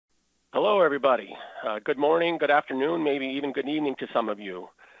Hello, everybody. Good morning, good afternoon, maybe even good evening to some of you.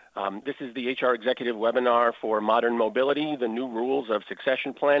 This is the HR Executive webinar for Modern Mobility, the new rules of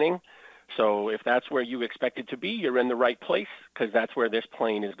succession planning. So if that's where you expected to be, you're in the right place because that's where this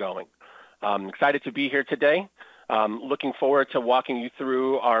plane is going. I'm excited to be here today. Looking forward to walking you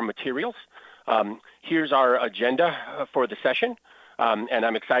through our materials. Here's our agenda for the session, and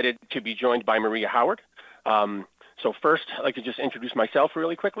I'm excited to be joined by Maria Howard. So first, I'd like to just introduce myself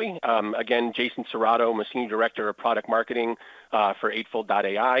really quickly. Again, Jason Cerrato, I'm a Senior Director of Product Marketing for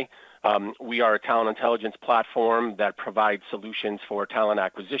Eightfold.ai. We are a talent intelligence platform that provides solutions for talent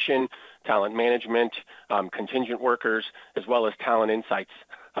acquisition, talent management, contingent workers, as well as talent insights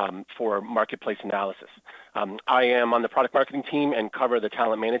for marketplace analysis. I am on the product marketing team and cover the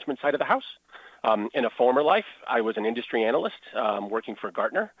talent management side of the house. In a former life, I was an industry analyst working for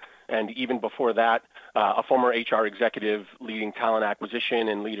Gartner. And even before that, a former HR executive leading talent acquisition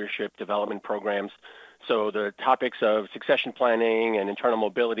and leadership development programs. So the topics of succession planning and internal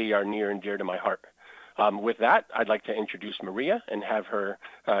mobility are near and dear to my heart. With that, I'd like to introduce Maria and have her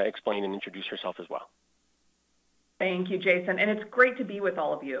explain and introduce herself as well. Thank you, Jason. And it's great to be with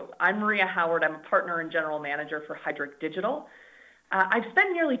all of you. I'm Maria Howard. I'm a partner and general manager for Heidrick Digital. I've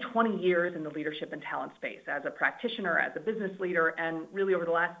spent nearly 20 years in the leadership and talent space as a practitioner, as a business leader, and really over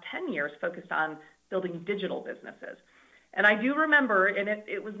the last 10 years focused on building digital businesses. And I do remember, and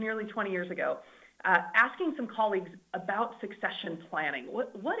it was nearly 20 years ago, asking some colleagues about succession planning.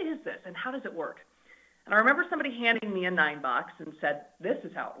 What is this and how does it work? And I remember somebody handing me a 9-box and said, this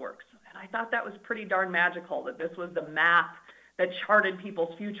is how it works. And I thought that was pretty darn magical, that this was the map that charted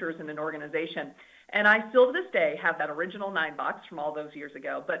people's futures in an organization. And I still to this day have that original 9-box from all those years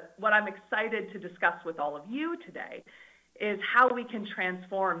ago. But what I'm excited to discuss with all of you today is how we can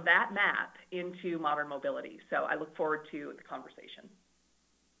transform that map into modern mobility. So I look forward to the conversation.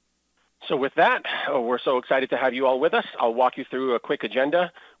 So with that, we're so excited to have you all with us. I'll walk you through a quick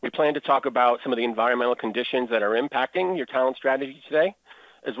agenda. We plan to talk about some of the environmental conditions that are impacting your talent strategy today,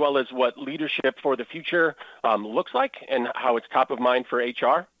 as well as what leadership for the future looks like and how it's top of mind for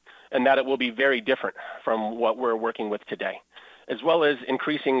HR, and that it will be very different from what we're working with today, as well as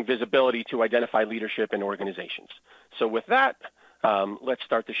increasing visibility to identify leadership in organizations. So with that, let's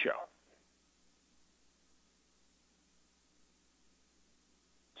start the show.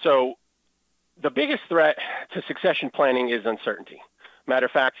 So the biggest threat to succession planning is uncertainty. Matter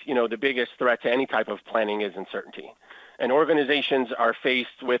of fact, the biggest threat to any type of planning is uncertainty. And organizations are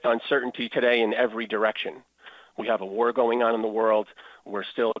faced with uncertainty today in every direction. We have a war going on in the world. We're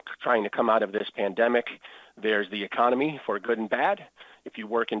still trying to come out of this pandemic. There's the economy for good and bad. If you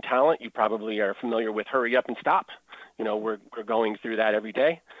work in talent, you probably are familiar with hurry up and stop. We're going through that every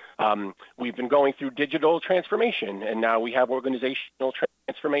day. We've been going through digital transformation, and now we have organizational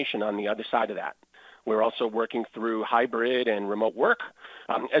transformation on the other side of that. We're also working through hybrid and remote work,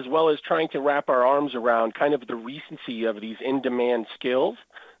 as well as trying to wrap our arms around kind of the recency of these in-demand skills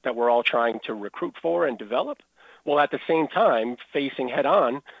that we're all trying to recruit for and develop, while at the same time facing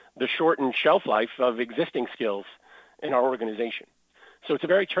head-on the shortened shelf life of existing skills in our organization. So it's a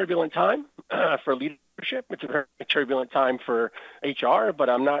very turbulent time for leadership. It's a very turbulent time for HR, but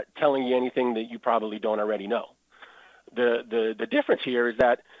I'm not telling you anything that you probably don't already know. The difference here is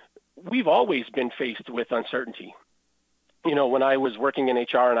that we've always been faced with uncertainty. When I was working in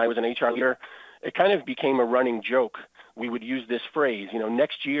HR and I was an HR leader, it kind of became a running joke. We would use this phrase,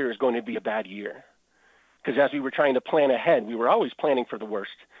 next year is going to be a bad year. Because as we were trying to plan ahead, we were always planning for the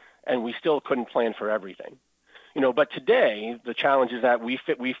worst, and we still couldn't plan for everything. But today, the challenge is that we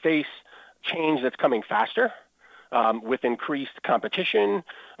face change that's coming faster with increased competition.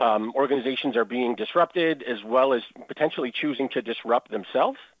 Organizations are being disrupted as well as potentially choosing to disrupt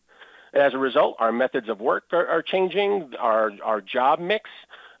themselves. As a result, our methods of work are changing, our job mix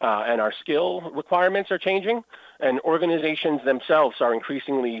and our skill requirements are changing, and organizations themselves are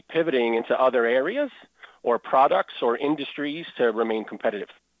increasingly pivoting into other areas or products or industries to remain competitive.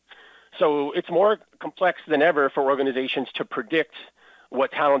 So it's more complex than ever for organizations to predict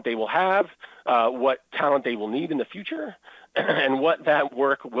what talent they will have, what talent they will need in the future, and what that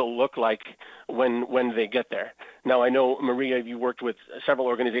work will look like when they get there. Now, I know, Maria, you worked with several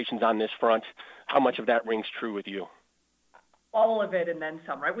organizations on this front. How much of that rings true with you? All of it and then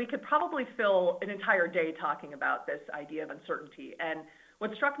some, right? We could probably fill an entire day talking about this idea of uncertainty. And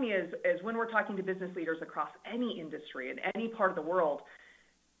what struck me is when we're talking to business leaders across any industry in any part of the world,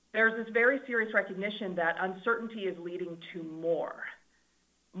 there's this very serious recognition that uncertainty is leading to more.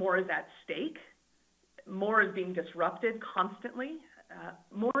 More is at stake. More is being disrupted constantly.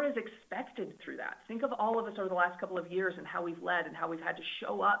 More is expected through that. Think of all of us over the last couple of years and how we've led and how we've had to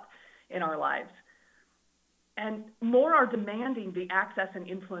show up in our lives. And more are demanding the access and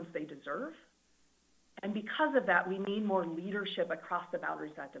influence they deserve. And because of that, we need more leadership across the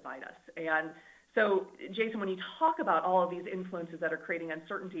boundaries that divide us. And so, Jason, when you talk about all of these influences that are creating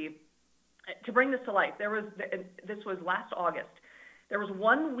uncertainty, to bring this to life, this was last August. There was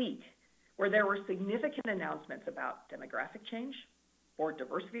 1 week where there were significant announcements about demographic change, board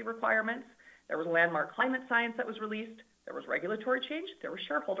diversity requirements. There was landmark climate science that was released. There was regulatory change. There was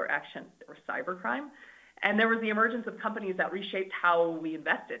shareholder action. There was cybercrime. And there was the emergence of companies that reshaped how we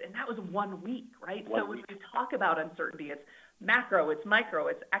invested. And that was 1 week, right? So when we talk about uncertainty, it's macro, it's micro,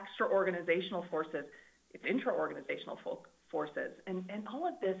 it's extra-organizational forces, it's intra-organizational forces. And all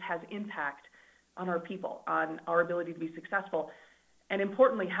of this has impact on our people, on our ability to be successful, and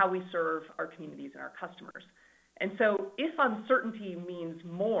importantly, how we serve our communities and our customers. And so if uncertainty means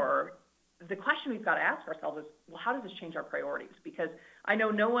more, the question we've got to ask ourselves is, well, how does this change our priorities? Because I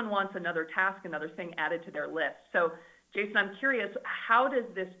know no one wants another task, another thing added to their list. So, Jason, I'm curious, how does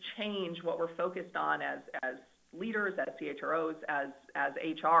this change what we're focused on as leaders, as CHROs, as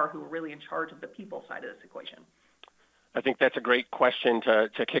HR, who are really in charge of the people side of this equation? I think that's a great question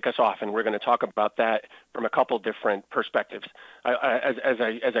to kick us off, and we're going to talk about that from a couple different perspectives. As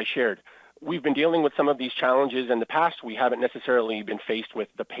I shared, we've been dealing with some of these challenges in the past. We haven't necessarily been faced with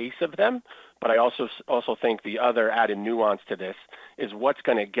the pace of them, but I also think the other added nuance to this is what's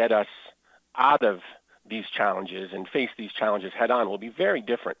going to get us out of these challenges and face these challenges head on will be very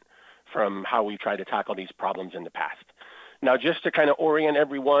different from how we try to tackle these problems in the past. Now, just to kind of orient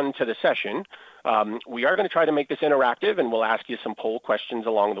everyone to the session, we are going to try to make this interactive, and we'll ask you some poll questions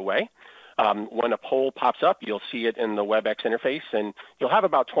along the way. When a poll pops up, you'll see it in the WebEx interface, and you'll have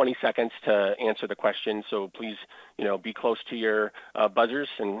about 20 seconds to answer the question. So please, be close to your buzzers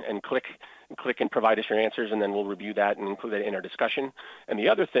and click and provide us your answers, and then we'll review that and include that in our discussion. And the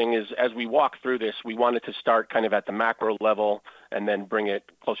other thing is, as we walk through this, we wanted to start kind of at the macro level and then bring it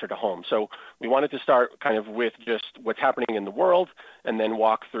closer to home. So we wanted to start kind of with just what's happening in the world and then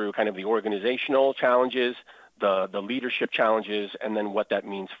walk through kind of the organizational challenges, the leadership challenges, and then what that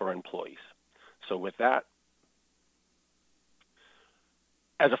means for employees. So with that,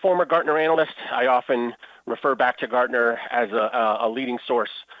 as a former Gartner analyst, I often refer back to Gartner as a leading source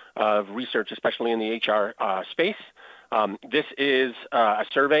of research, especially in the HR space. This is a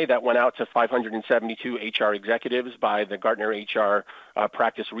survey that went out to 572 HR executives by the Gartner HR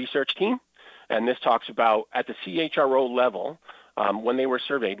practice research team. And this talks about at the CHRO level, when they were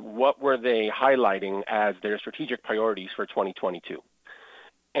surveyed, what were they highlighting as their strategic priorities for 2022?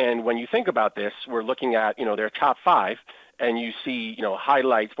 And when you think about this, we're looking at, their top 5, and you see,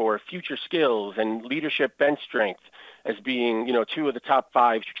 highlights for future skills and leadership bench strength as being, 2 of the top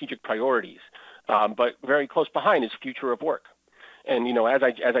 5 strategic priorities. But very close behind is future of work. And, as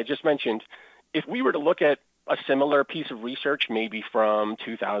I just mentioned, if we were to look at a similar piece of research, maybe from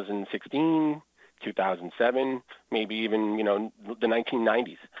 2016, 2007, maybe even, the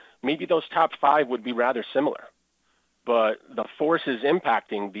 1990s, maybe those top 5 would be rather similar. But the forces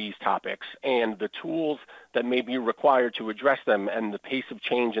impacting these topics and the tools that may be required to address them and the pace of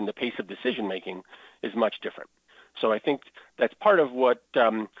change and the pace of decision-making is much different. So I think that's part of what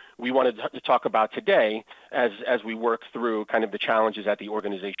we wanted to talk about today as we work through kind of the challenges at the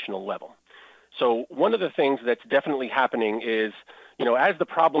organizational level. So one of the things that's definitely happening is, as the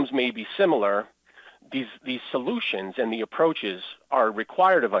problems may be similar, these solutions and the approaches are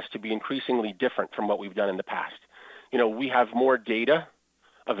required of us to be increasingly different from what we've done in the past. We have more data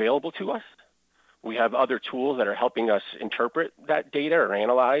available to us. We have other tools that are helping us interpret that data or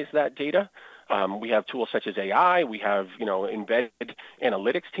analyze that data. We have tools such as AI. We have, embedded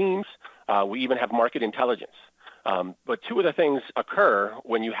analytics teams. We even have market intelligence. But 2 of the things occur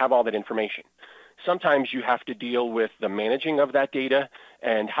when you have all that information. Sometimes you have to deal with the managing of that data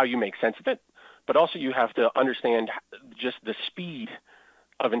and how you make sense of it. But also you have to understand just the speed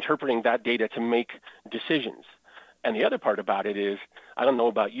of interpreting that data to make decisions. And the other part about it is, I don't know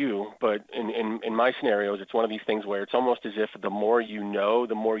about you, but in my scenarios, it's one of these things where it's almost as if the more you know,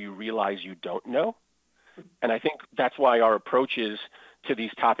 the more you realize you don't know. And I think that's why our approaches to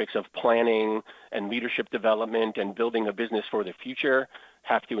these topics of planning and leadership development and building a business for the future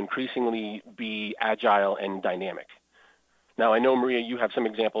have to increasingly be agile and dynamic. Now, I know, Maria, you have some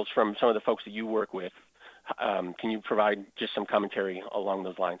examples from some of the folks that you work with. Can you provide just some commentary along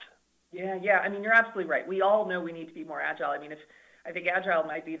those lines? Yeah. I mean, you're absolutely right. We all know we need to be more agile. I mean, I think agile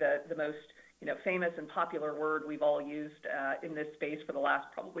might be the most, famous and popular word we've all used in this space for the last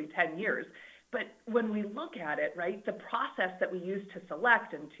probably 10 years. But when we look at it, right, the process that we use to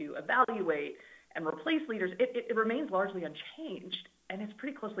select and to evaluate and replace leaders, it remains largely unchanged. and it's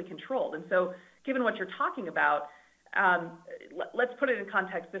pretty closely controlled. And so given what you're talking about, let's put it in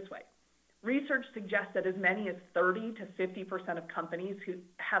context this way. Research suggests that as many as 30 to 50% of companies who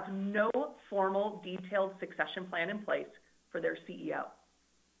have no formal detailed succession plan in place for their CEO.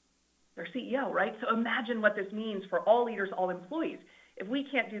 Their CEO, right? So imagine what this means for all leaders, all employees. If we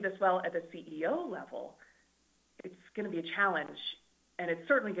can't do this well at the CEO level, it's going to be a challenge, and it's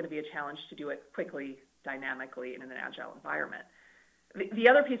certainly going to be a challenge to do it quickly, dynamically, and in an agile environment. The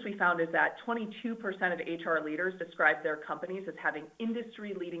other piece we found is that 22% of HR leaders describe their companies as having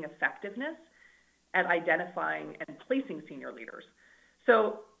industry-leading effectiveness at identifying and placing senior leaders.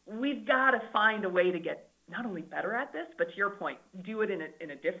 So we've got to find a way to get not only better at this, but to your point, do it in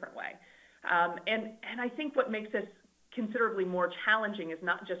a different way. And I think what makes this considerably more challenging is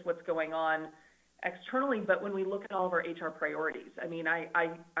not just what's going on externally, but when we look at all of our HR priorities. I mean,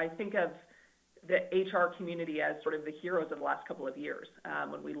 I think of the HR community as sort of the heroes of the last couple of years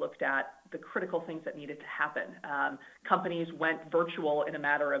when we looked at the critical things that needed to happen. Companies went virtual in a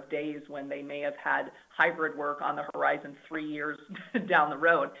matter of days when they may have had hybrid work on the horizon 3 years down the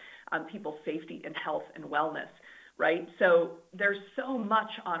road. People's safety and health and wellness, right? So there's so much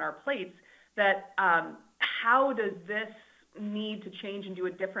on our plates that how does this need to change and do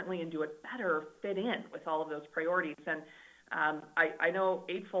it differently and do it better fit in with all of those priorities? And I know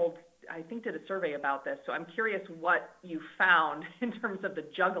Eightfold, I think, did a survey about this, so I'm curious what you found in terms of the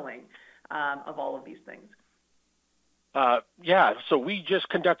juggling of all of these things. Yeah, so we just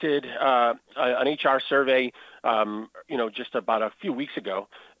conducted an HR survey, just about a few weeks ago,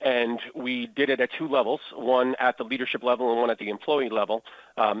 and we did it at two levels, one at the leadership level and one at the employee level.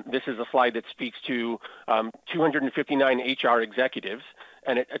 This is a slide that speaks to 259 HR executives,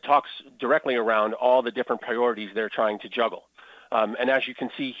 and it talks directly around all the different priorities they're trying to juggle. And as you can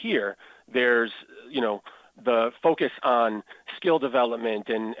see here, there's, the focus on skill development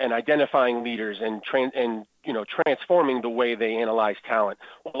and identifying leaders and transforming the way they analyze talent,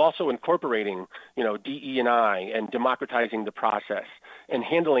 while also incorporating, DE&I and democratizing the process and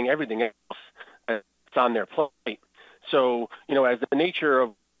handling everything else that's on their plate. So, as the nature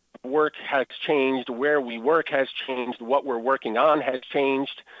of work has changed, where we work has changed, what we're working on has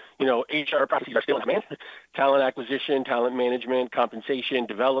changed. HR processes are still in demand: talent acquisition, talent management, compensation,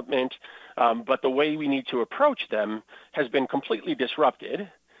 development. But the way we need to approach them has been completely disrupted.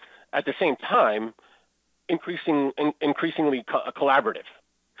 At the same time, increasingly collaborative.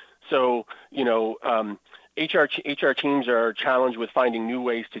 So, HR teams are challenged with finding new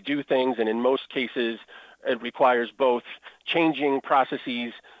ways to do things, and in most cases, it requires both changing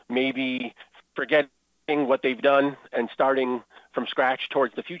processes, maybe forgetting what they've done and starting from scratch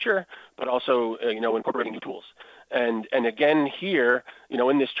towards the future, but also, incorporating new tools. And again, here,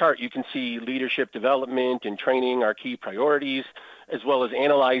 in this chart, you can see leadership development and training are key priorities, as well as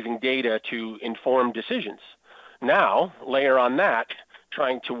analyzing data to inform decisions. Now, layer on that,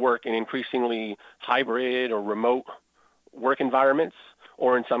 trying to work in increasingly hybrid or remote work environments,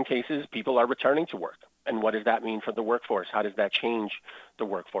 or in some cases, people are returning to work. And what does that mean for the workforce? How does that change the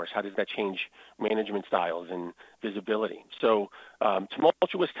workforce? How does that change management styles and visibility? So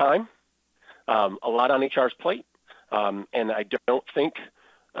tumultuous time, a lot on HR's plate, and I don't think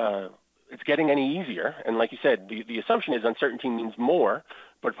it's getting any easier. And like you said, the assumption is uncertainty means more,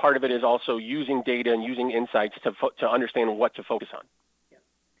 but part of it is also using data and using insights to understand what to focus on. Yeah.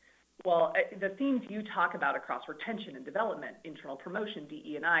 Well, the themes you talk about across retention and development, internal promotion,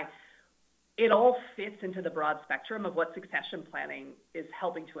 DE&I, it all fits into the broad spectrum of what succession planning is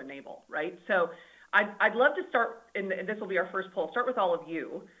helping to enable, right? So I'd love to start, and this will be our first poll, start with all of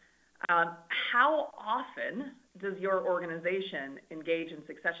you. How often does your organization engage in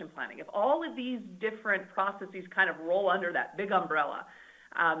succession planning? If all of these different processes kind of roll under that big umbrella,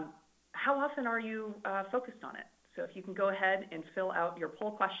 how often are you focused on it? So if you can go ahead and fill out your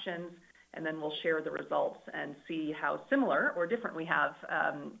poll questions, and then we'll share the results and see how similar or different we have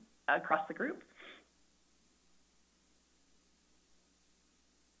across the group.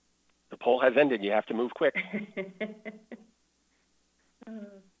 The poll has ended. You have to move quick.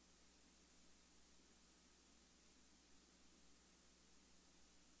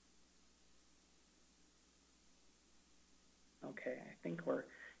 Okay, I think we're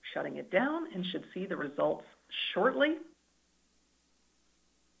shutting it down and should see the results shortly.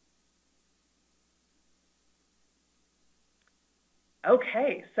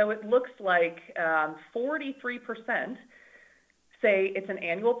 Okay, so it looks like 43% say it's an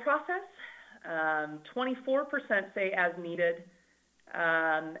annual process, 24% say as needed,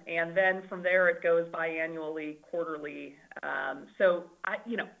 and then from there it goes biannually, quarterly. So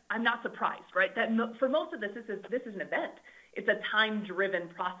I'm not surprised, right? That for most of this is an event. It's a time-driven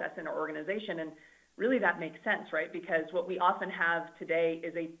process in our organization, and really that makes sense, right? Because what we often have today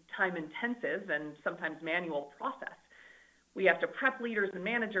is a time-intensive and sometimes manual process. We have to prep leaders and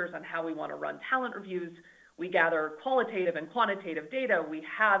managers on how we want to run talent reviews. We gather qualitative and quantitative data. We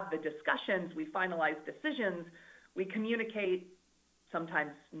have the discussions. We finalize decisions. We communicate,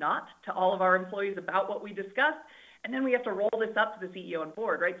 sometimes not, to all of our employees about what we discussed. And then we have to roll this up to the CEO and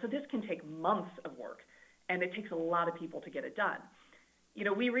board, right? So this can take months of work, and it takes a lot of people to get it done.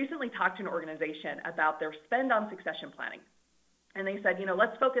 We recently talked to an organization about their spend on succession planning. And they said,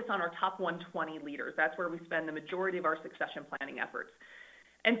 let's focus on our top 120 leaders. That's where we spend the majority of our succession planning efforts.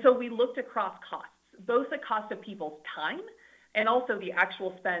 And so we looked across costs, both the cost of people's time and also the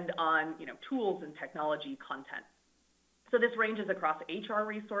actual spend on, tools and technology content. So this ranges across HR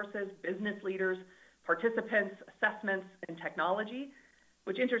resources, business leaders, participants, assessments, and technology,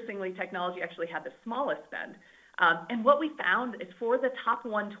 which interestingly, technology actually had the smallest spend. And what we found is for the top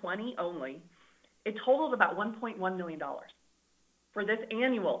 120 only, it totaled about $1.1 million for this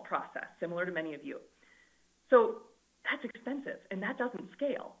annual process, similar to many of you. So that's expensive, and that doesn't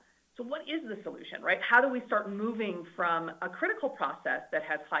scale. So what is the solution, right? How do we start moving from a critical process that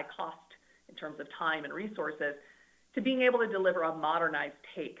has high cost in terms of time and resources to being able to deliver a modernized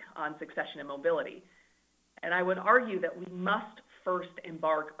take on succession and mobility? And I would argue that we must first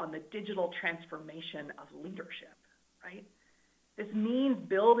embark on the digital transformation of leadership, right? This means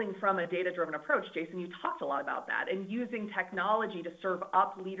building from a data-driven approach. Jason, you talked a lot about that, and using technology to serve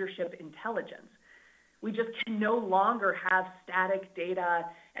up leadership intelligence. We just can no longer have static data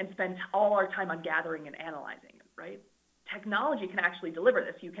and spend all our time on gathering and analyzing it, right? Technology can actually deliver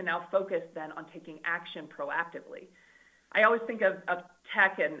this. You can now focus then on taking action proactively. I always think of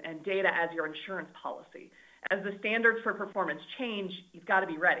tech and data as your insurance policy. As the standards for performance change, you've got to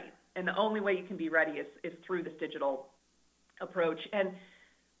be ready. And the only way you can be ready is through this digital approach. And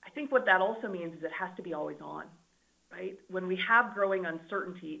I think what that also means is it has to be always on, right? When we have growing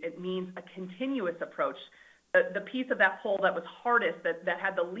uncertainty, it means a continuous approach. The piece of that poll that was hardest, that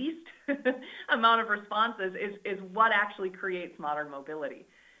had the least amount of responses is what actually creates modern mobility.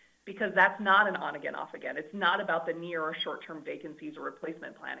 Because that's not an on again, off again. It's not about the near or short-term vacancies or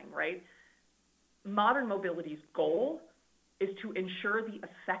replacement planning, right? Modern mobility's goal is to ensure the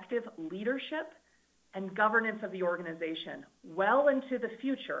effective leadership and governance of the organization well into the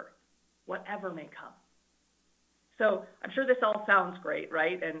future, whatever may come. So I'm sure this all sounds great,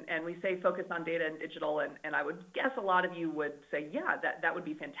 right? And we say focus on data and digital, and I would guess a lot of you would say, yeah, that would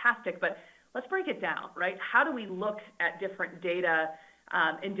be fantastic, but let's break it down, right? How do we look at different data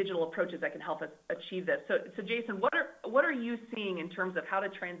and digital approaches that can help us achieve this? So Jason, what are you seeing in terms of how to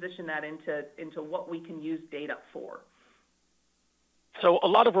transition that into what we can use data for? So a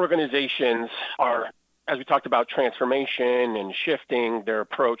lot of organizations are, as we talked about transformation and shifting their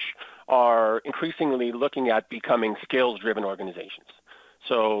approach, are increasingly looking at becoming skills-driven organizations.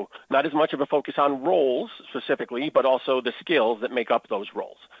 So not as much of a focus on roles specifically, but also the skills that make up those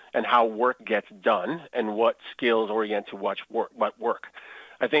roles and how work gets done and what skills orient to what work.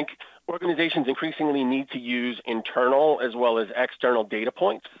 I think organizations increasingly need to use internal as well as external data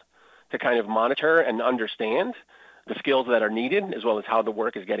points to kind of monitor and understand the skills that are needed as well as how the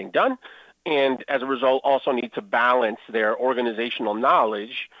work is getting done. And as a result, also need to balance their organizational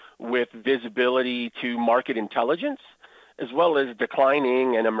knowledge with visibility to market intelligence, as well as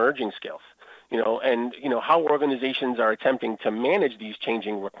declining and emerging skills. How organizations are attempting to manage these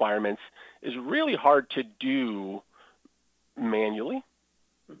changing requirements is really hard to do manually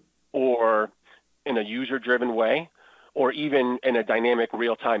or in a user-driven way or even in a dynamic,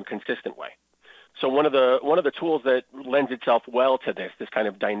 real-time, consistent way. So one of the tools that lends itself well to this kind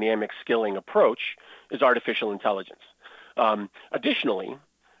of dynamic skilling approach is artificial intelligence. Additionally,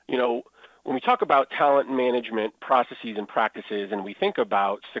 when we talk about talent management processes and practices and we think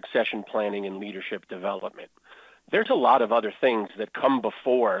about succession planning and leadership development, there's a lot of other things that come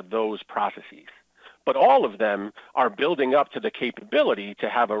before those processes. But all of them are building up to the capability to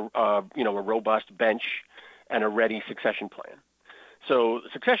have a robust bench and a ready succession plan. So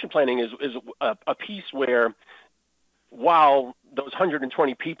succession planning is a piece where while those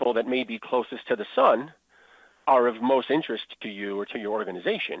 120 people that may be closest to the sun are of most interest to you or to your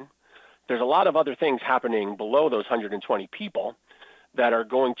organization, there's a lot of other things happening below those 120 people that are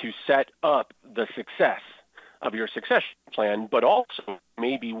going to set up the success of your succession plan, but also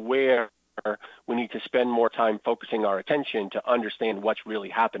maybe where we need to spend more time focusing our attention to understand what's really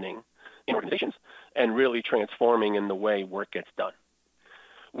happening in organizations and really transforming in the way work gets done.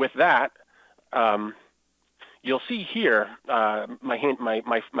 With that, you'll see here,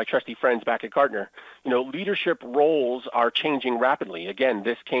 my trusty friends back at Gartner, leadership roles are changing rapidly. Again,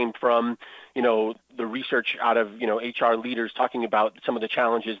 this came from, the research out of, HR leaders talking about some of the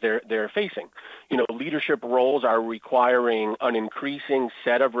challenges they're facing. Leadership roles are requiring an increasing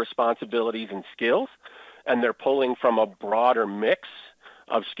set of responsibilities and skills, and they're pulling from a broader mix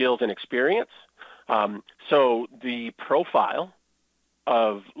of skills and experience. So the profile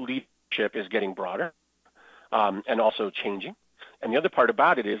of leadership is getting broader and also changing. And the other part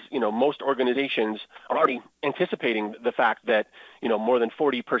about it is, most organizations are already anticipating the fact that, more than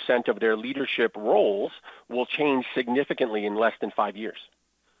 40% of their leadership roles will change significantly in less than 5 years.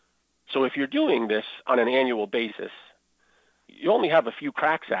 So if you're doing this on an annual basis, you only have a few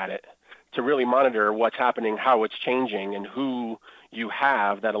cracks at it to really monitor what's happening, how it's changing, and who you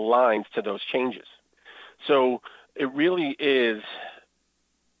have that aligns to those changes. So it really is,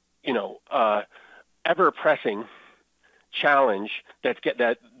 ever-pressing challenge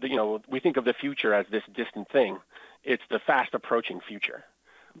we think of the future as this distant thing. It's the fast-approaching future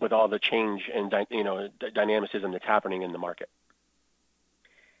with all the change and dynamicism that's happening in the market.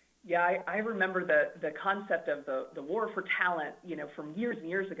 Yeah, I remember the concept of the war for talent, from years and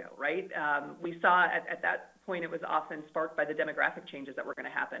years ago, right? We saw at that point it was often sparked by the demographic changes that were going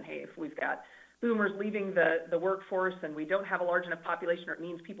to happen. Hey, if we've got boomers leaving the workforce and we don't have a large enough population, or it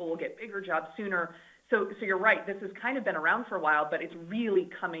means people will get bigger jobs sooner. So you're right, this has kind of been around for a while, but it's really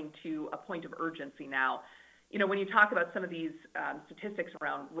coming to a point of urgency now. When you talk about some of these statistics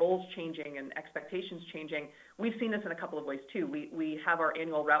around roles changing and expectations changing, we've seen this in a couple of ways too. We have our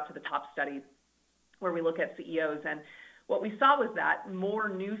annual Route to the Top study where we look at CEOs, and what we saw was that more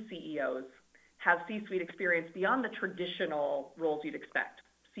new CEOs have C-suite experience beyond the traditional roles you'd expect,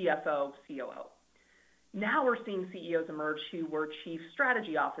 CFO, COO. Now we're seeing CEOs emerge who were chief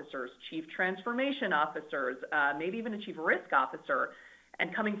strategy officers, chief transformation officers, maybe even a chief risk officer,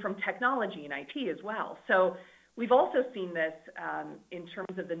 and coming from technology and IT as well. So we've also seen this in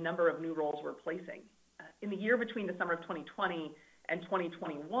terms of the number of new roles we're placing. In the year between the summer of 2020 and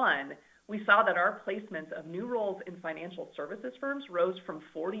 2021, we saw that our placements of new roles in financial services firms rose from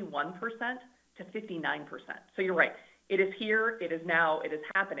 41% to 59%. So you're right. It is here, it is now, it is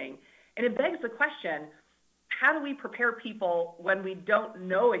happening. And it begs the question, how do we prepare people when we don't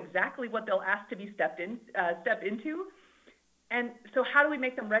know exactly what they'll ask to be stepped into? And so how do we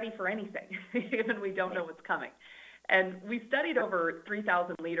make them ready for anything, given we don't know what's coming? And we studied over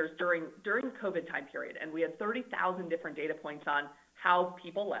 3,000 leaders during the COVID time period, and we had 30,000 different data points on how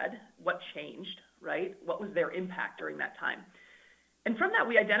people led, what changed, right? What was their impact during that time? And from that,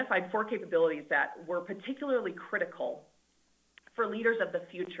 we identified 4 capabilities that were particularly critical for leaders of the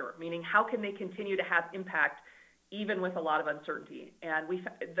future, meaning how can they continue to have impact even with a lot of uncertainty? And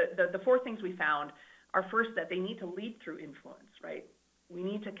the 4 things we found are, first, that they need to lead through influence, right? We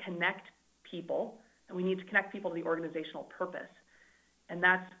need to connect people, and we need to connect people to the organizational purpose. And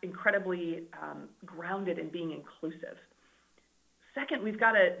that's incredibly grounded in being inclusive. Second, we've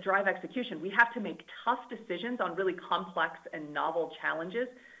got to drive execution. We have to make tough decisions on really complex and novel challenges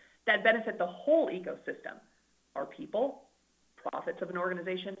that benefit the whole ecosystem, our people, profits of an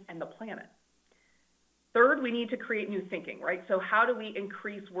organization, and the planet. Third, we need to create new thinking, right? So how do we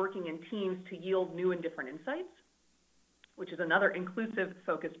increase working in teams to yield new and different insights, which is another inclusive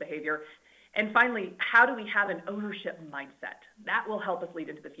focused behavior. And finally, how do we have an ownership mindset? That will help us lead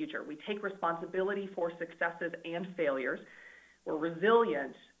into the future. We take responsibility for successes and failures. We're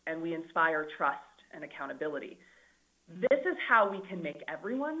resilient, and we inspire trust and accountability. This is how we can make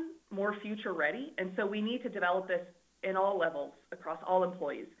everyone more future ready. And so we need to develop this in all levels across all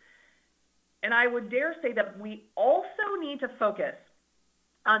employees. And I would dare say that we also need to focus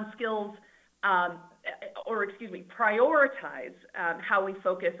on skills, prioritize how we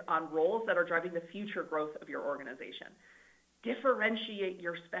focus on roles that are driving the future growth of your organization. Differentiate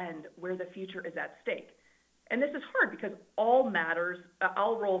your spend where the future is at stake. And this is hard because all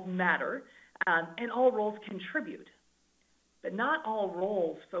roles matter, and all roles contribute. But not all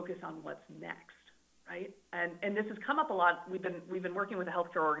roles focus on what's next. Right? And this has come up a lot. We've been working with a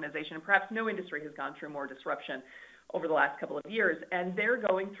healthcare organization, and perhaps no industry has gone through more disruption over the last couple of years, and they're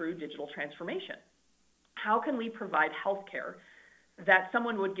going through digital transformation. How can we provide healthcare that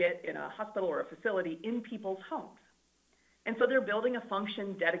someone would get in a hospital or a facility in people's homes? And so they're building a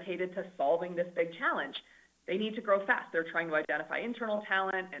function dedicated to solving this big challenge. They need to grow fast. They're trying to identify internal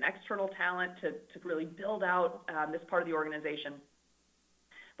talent and external talent to really build out this part of the organization.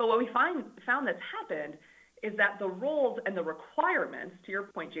 But what we found that's happened is that the roles and the requirements, to your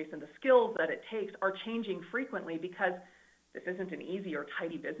point, Jason, the skills that it takes are changing frequently because this isn't an easy or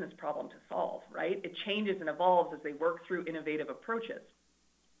tidy business problem to solve, right? It changes and evolves as they work through innovative approaches.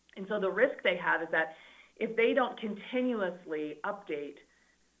 And so the risk they have is that if they don't continuously update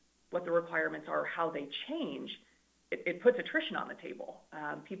what the requirements are, how they change, it puts attrition on the table.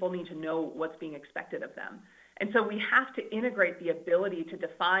 People need to know what's being expected of them. And so we have to integrate the ability to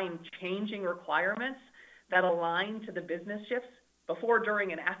define changing requirements that align to the business shifts before,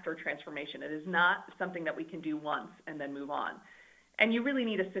 during, and after transformation. It is not something that we can do once and then move on. And you really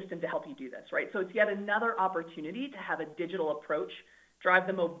need a system to help you do this, right? So it's yet another opportunity to have a digital approach, drive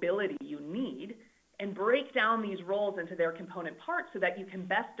the mobility you need, and break down these roles into their component parts so that you can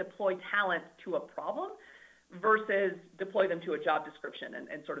best deploy talent to a problem versus deploy them to a job description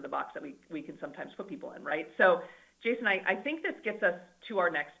and sort of the box that we can sometimes put people in, right? So, Jason, I think this gets us to our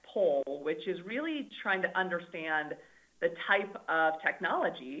next poll, which is really trying to understand the type of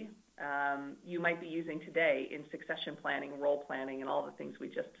technology you might be using today in succession planning, role planning, and all the things we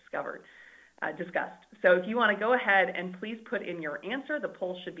just discussed. So if you want to go ahead and please put in your answer, the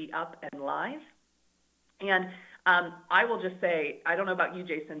poll should be up and live. And I will just say, I don't know about you,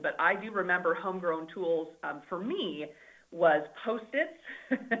 Jason, but I do remember homegrown tools for me was Post-its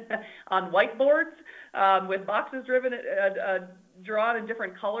on whiteboards with boxes drawn in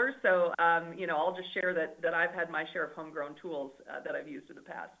different colors. So, I'll just share that I've had my share of homegrown tools that I've used in the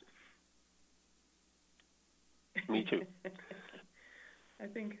past. Me too. I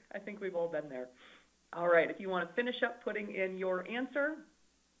think we've all been there. All right, if you want to finish up putting in your answer,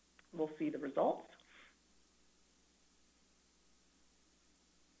 we'll see the results.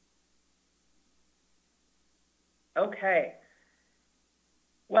 Okay.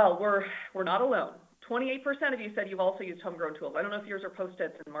 Well, we're not alone. 28% of you said you've also used homegrown tools. I don't know if yours are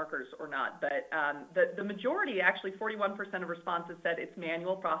Post-its and markers or not, but the majority, actually 41% of responses said it's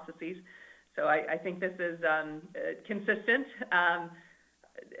manual processes. So I think this is consistent.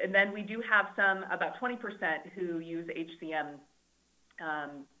 And then we do have about 20% who use HCM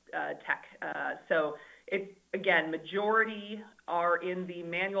tech. So it's, again, majority are in the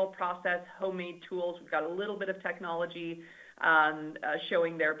manual process, homemade tools. We've got a little bit of technology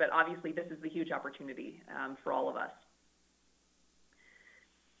showing there, but obviously this is the huge opportunity for all of us.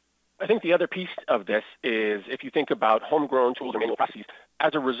 I think the other piece of this is if you think about homegrown tools and manual processes,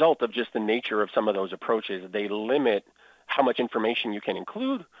 as a result of just the nature of some of those approaches, they limit how much information you can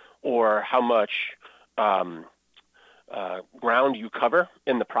include or how much ground you cover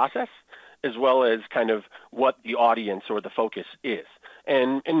in the process, as well as kind of what the audience or the focus is.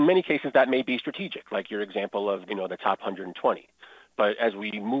 And in many cases, that may be strategic, like your example of, the top 120. But as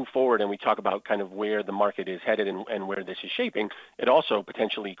we move forward and we talk about kind of where the market is headed and where this is shaping, it also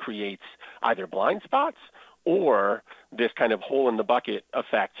potentially creates either blind spots or this kind of hole in the bucket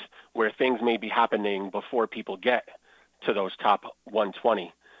effect where things may be happening before people get to those top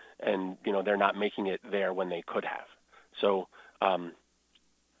 120 and, they're not making it there when they could have. So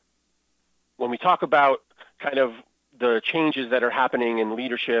when we talk about kind of the changes that are happening in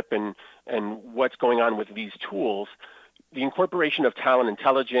leadership and what's going on with these tools, the incorporation of talent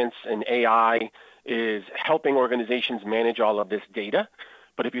intelligence and AI is helping organizations manage all of this data.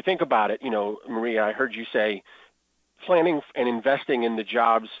 But if you think about it, Maria, I heard you say planning and investing in the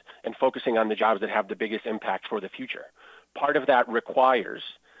jobs and focusing on the jobs that have the biggest impact for the future. Part of that requires,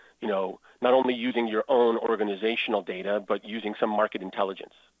 not only using your own organizational data, but using some market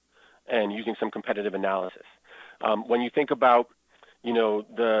intelligence and using some competitive analysis. When you think about,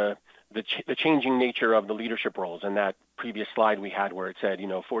 the changing nature of the leadership roles and that previous slide we had where it said,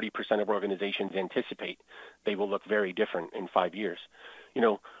 40% of organizations anticipate they will look very different in 5 years.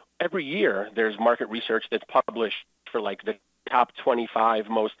 Every year there's market research that's published for like the top 25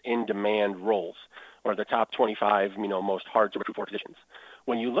 most in-demand roles or the top 25, most hard to recruit for positions.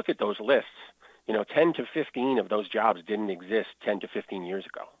 When you look at those lists, 10 to 15 of those jobs didn't exist 10 to 15 years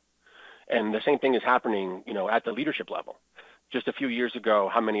ago. And the same thing is happening, at the leadership level. Just a few years ago,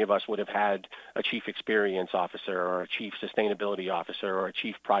 how many of us would have had a chief experience officer or a chief sustainability officer or a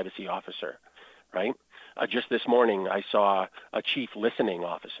chief privacy officer, right? Just this morning, I saw a chief listening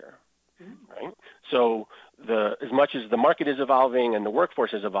officer, right? So as much as the market is evolving and the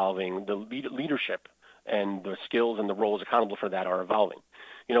workforce is evolving, the leadership and the skills and the roles accountable for that are evolving.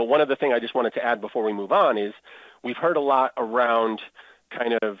 One of the things I just wanted to add before we move on is we've heard a lot around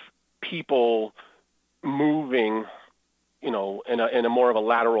kind of people moving in a more of a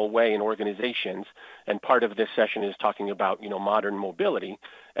lateral way in organizations. And part of this session is talking about, modern mobility.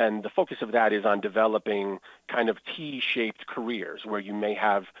 And the focus of that is on developing kind of T-shaped careers where you may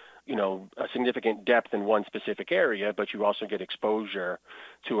have, a significant depth in one specific area, but you also get exposure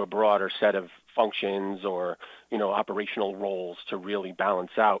to a broader set of functions or, operational roles to really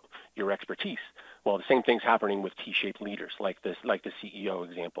balance out your expertise. Well, the same thing's happening with T-shaped leaders, like the CEO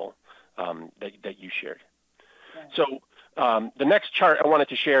example that you shared. Yeah. So the next chart I wanted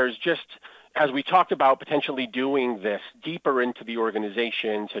to share is just as we talked about potentially doing this deeper into the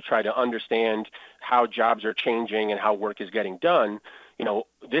organization to try to understand how jobs are changing and how work is getting done.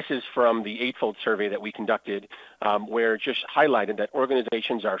 This is from the Eightfold survey that we conducted, where it just highlighted that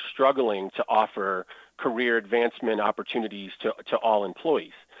organizations are struggling to offer career advancement opportunities to all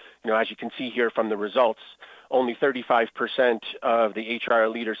employees. As you can see here from the results, only 35% of the HR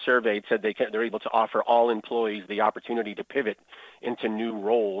leaders surveyed said they're able to offer all employees the opportunity to pivot into new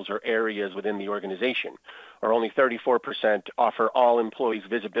roles or areas within the organization, or only 34% offer all employees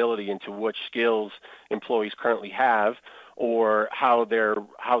visibility into which skills employees currently have, or how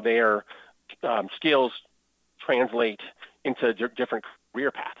their skills translate into different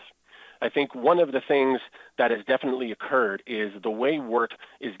career paths. I think one of the things that has definitely occurred is the way work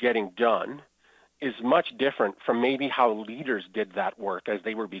is getting done is much different from maybe how leaders did that work as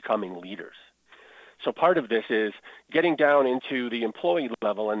they were becoming leaders. So part of this is getting down into the employee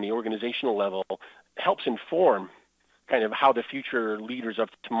level and the organizational level helps inform kind of how the future leaders of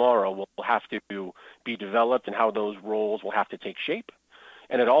tomorrow will have to be developed and how those roles will have to take shape.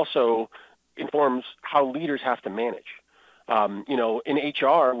 And it also informs how leaders have to manage. In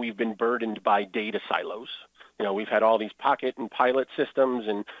HR, we've been burdened by data silos. We've had all these pocket and pilot systems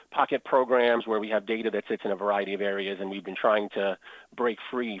and pocket programs where we have data that sits in a variety of areas, and we've been trying to break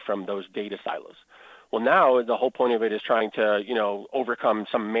free from those data silos. Well, now the whole point of it is trying to, overcome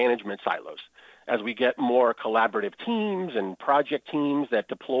some management silos. As we get more collaborative teams and project teams that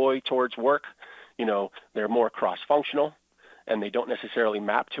deploy towards work, they're more cross-functional, and they don't necessarily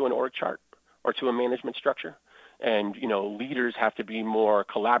map to an org chart or to a management structure. And, leaders have to be more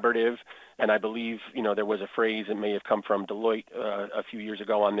collaborative. And I believe, there was a phrase that may have come from Deloitte a few years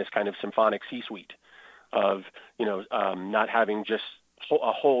ago on this kind of symphonic C-suite of, not having just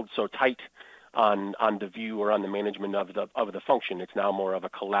a hold so tight on the view or on the management of the function. It's now more of a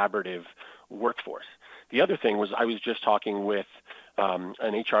collaborative workforce. The other thing was I was just talking with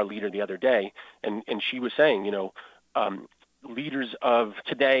an HR leader the other day, and she was saying, leaders of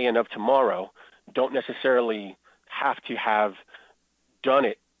today and of tomorrow don't necessarily have to have done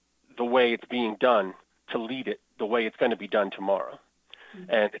it the way it's being done to lead it the way it's going to be done tomorrow. Mm-hmm.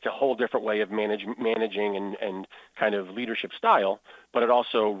 And it's a whole different way of managing and kind of leadership style, but it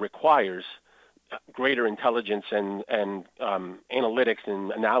also requires greater intelligence and analytics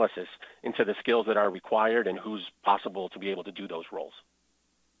and analysis into the skills that are required and who's possible to be able to do those roles.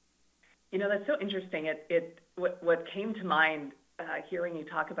 That's so interesting. What came to mind hearing you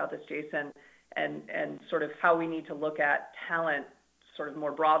talk about this, Jason, and sort of how we need to look at talent sort of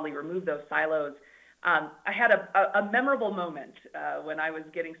more broadly, remove those silos. I had a memorable moment when I was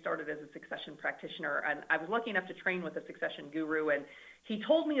getting started as a succession practitioner, and I was lucky enough to train with a succession guru, and he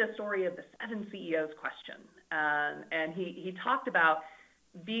told me the story of the 7 CEOs question. And he talked about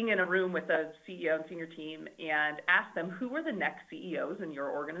being in a room with a CEO and senior team and asked them, who are the next CEOs in your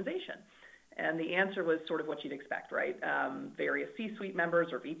organization? And the answer was sort of what you'd expect, right? Various C-suite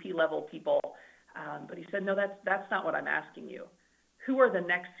members or VP level people. But he said, no, that's not what I'm asking you. Who are the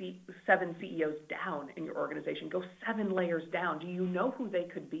next 7 CEOs down in your organization? Go 7 layers down. Do you know who they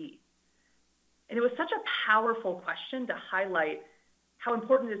could be? And it was such a powerful question to highlight how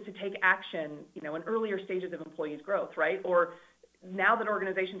important it is to take action, in earlier stages of employees' growth, right? Or now that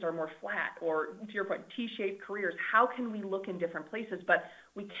organizations are more flat, or to your point, T-shaped careers, how can we look in different places? But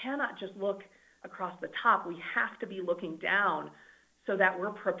we cannot just look across the top. We have to be looking down so that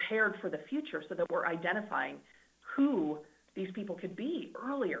we're prepared for the future, so that we're identifying who these people could be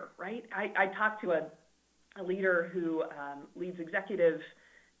earlier, right? I talked to a leader who leads executive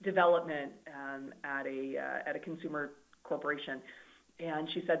development at a consumer corporation, and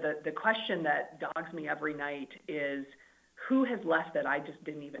she said that the question that dogs me every night is, who has left that I just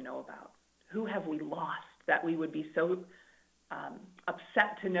didn't even know about? Who have we lost that we would be so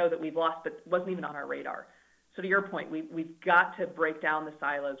upset to know that we've lost, but wasn't even on our radar? So to your point, we've got to break down the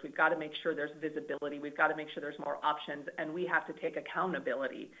silos. We've got to make sure there's visibility. We've got to make sure there's more options, and we have to take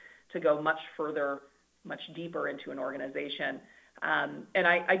accountability to go much further, much deeper into an organization. And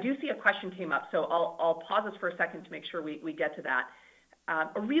I do see a question came up, so I'll pause this for a second to make sure we get to that.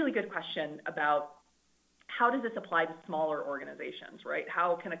 A really good question about how does this apply to smaller organizations, right?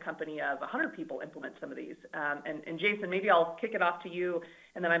 How can a company of 100 people implement some of these? And Jason, maybe I'll kick it off to you,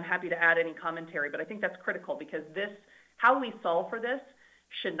 and then I'm happy to add any commentary. But I think that's critical because how we solve for this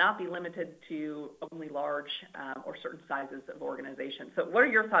should not be limited to only large or certain sizes of organizations. So what are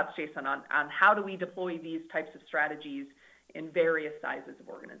your thoughts, Jason, on how do we deploy these types of strategies in various sizes of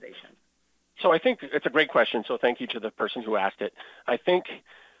organizations? So I think it's a great question. So thank you to the person who asked it. I think,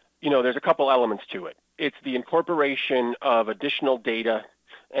 there's a couple elements to it. It's the incorporation of additional data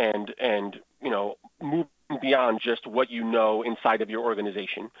and moving beyond just what you know inside of your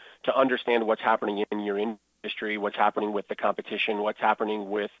organization to understand what's happening in your industry, what's happening with the competition, what's happening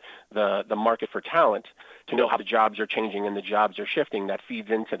with the market for talent, to know how the jobs are changing and the jobs are shifting. That feeds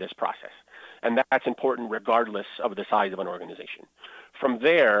into this process. And that's important regardless of the size of an organization. From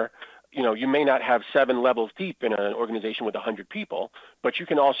there, you may not have 7 levels deep in an organization with 100 people, but you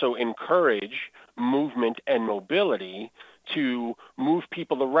can also encourage movement and mobility to move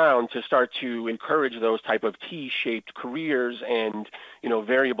people around to start to encourage those type of T-shaped careers and,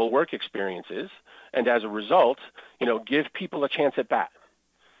 variable work experiences. And as a result, give people a chance at bat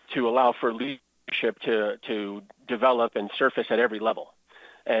to allow for leadership to develop and surface at every level.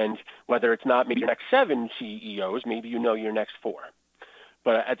 And whether it's not maybe your next 7 CEOs, maybe your next 4.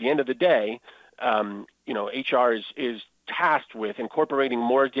 But at the end of the day, HR is tasked with incorporating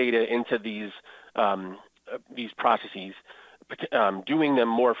more data into these processes, doing them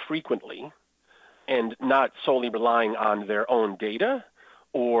more frequently, and not solely relying on their own data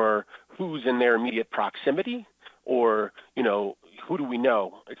or who's in their immediate proximity or, who do we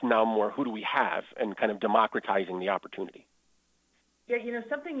know? It's now more who do we have, and kind of democratizing the opportunity. Yeah,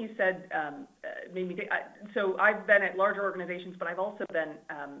 something you said made me think. So I've been at larger organizations, but I've also been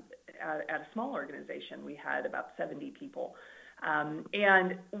at a small organization. We had about 70 people.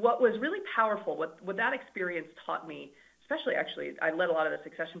 And what was really powerful, what that experience taught me, especially actually, I led a lot of the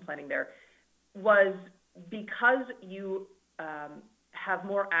succession planning there, was because you have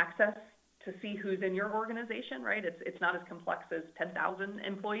more access to see who's in your organization, right? It's not as complex as 10,000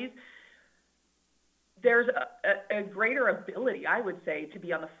 employees. There's a greater ability, I would say, to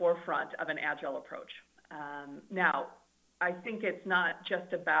be on the forefront of an agile approach. Now, I think it's not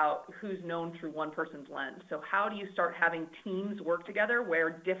just about who's known through one person's lens. So how do you start having teams work together where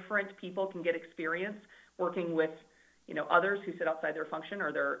different people can get experience working with, others who sit outside their function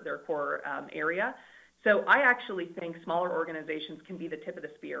or their core area? So I actually think smaller organizations can be the tip of the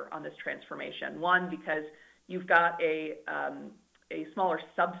spear on this transformation. One, because you've got a smaller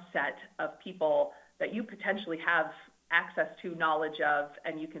subset of people that you potentially have access to, knowledge of,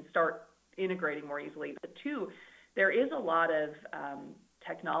 and you can start integrating more easily. But 2, there is a lot of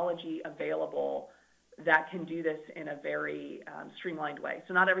technology available that can do this in a very streamlined way.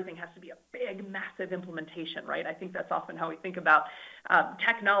 So not everything has to be a big, massive implementation, right? I think that's often how we think about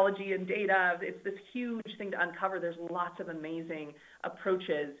technology and data. It's this huge thing to uncover. There's lots of amazing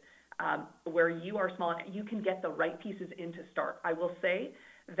approaches where you are small and you can get the right pieces in to start. I will say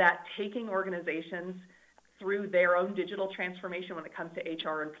that taking organizations through their own digital transformation when it comes to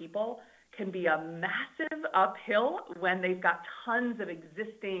HR and people can be a massive uphill when they've got tons of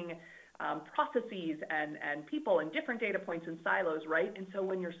existing processes and people and different data points and silos, right? And so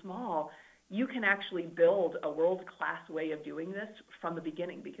when you're small, you can actually build a world-class way of doing this from the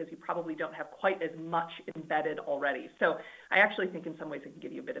beginning because you probably don't have quite as much embedded already. So I actually think in some ways it can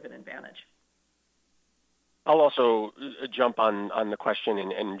give you a bit of an advantage. I'll also jump on the question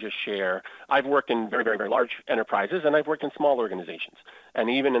and just share. I've worked in very, very, very large enterprises, and I've worked in small organizations.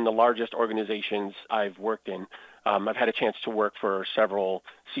 And even in the largest organizations I've worked in, I've had a chance to work for several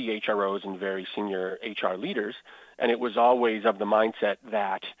CHROs and very senior HR leaders. And it was always of the mindset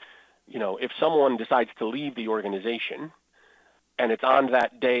that, if someone decides to leave the organization, and it's on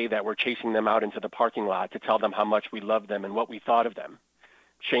that day that we're chasing them out into the parking lot to tell them how much we love them and what we thought of them,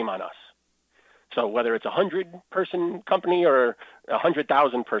 shame on us. So whether it's a 100-person company or a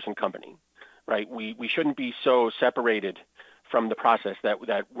 100,000-person company, right? We shouldn't be so separated from the process that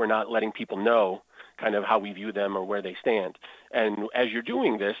we're not letting people know kind of how we view them or where they stand. And as you're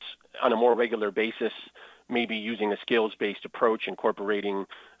doing this on a more regular basis, maybe using a skills-based approach, incorporating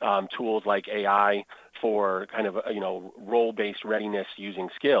tools like AI for kind of role-based readiness using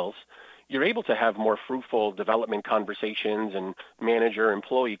skills, you're able to have more fruitful development conversations and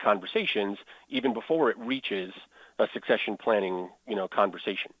manager-employee conversations even before it reaches a succession planning,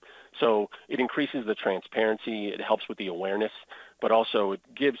 conversation. So it increases the transparency, it helps with the awareness, but also it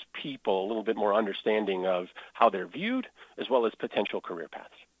gives people a little bit more understanding of how they're viewed as well as potential career paths.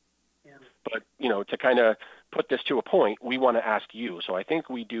 Yeah. But, to kind of put this to a point, we want to ask you. So I think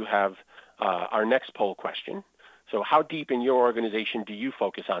we do have our next poll question. So how deep in your organization do you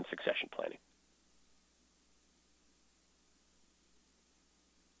focus on succession planning?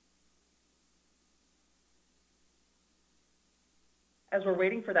 as we're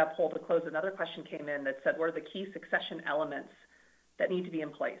waiting for that poll to close, another question came in that said, what are the key succession elements that need to be in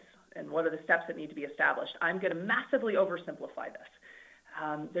place? And what are the steps that need to be established? I'm going to massively oversimplify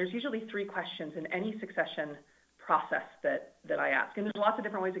this. There's usually 3 questions in any succession process that I ask, and there's lots of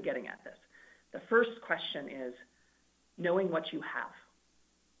different ways of getting at this. The first question is knowing what you have.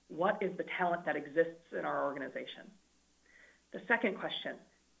 What is the talent that exists in our organization? The second question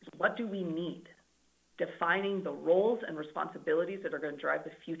is, what do we need? Defining the roles and responsibilities that are going to drive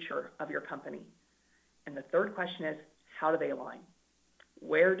the future of your company. And the third question is, how do they align?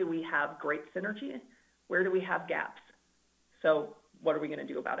 Where do we have great synergy? Where do we have gaps? So what are we going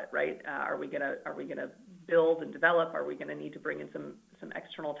to do about it, right? Are we going to build and develop? Are we going to need to bring in some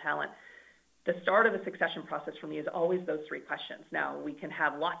external talent? The start of a succession process for me is always those 3 questions. Now, we can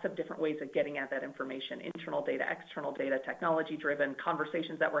have lots of different ways of getting at that information: internal data, external data, technology-driven,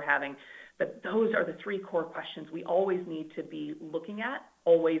 conversations that we're having. But those are the 3 core questions we always need to be looking at,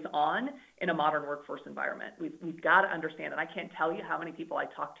 always on, in a modern workforce environment. We've got to understand, and I can't tell you how many people I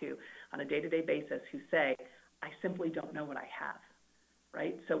talk to on a day-to-day basis who say, I simply don't know what I have,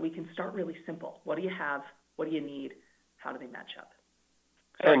 right? So we can start really simple. What do you have? What do you need? How do they match up?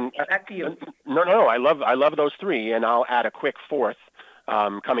 And back to you. No, I love those 3, and I'll add a quick 4th,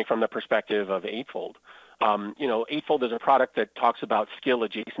 coming from the perspective of Eightfold. Eightfold is a product that talks about skill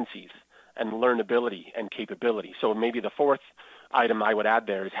adjacencies and learnability and capability. So maybe the 4th item I would add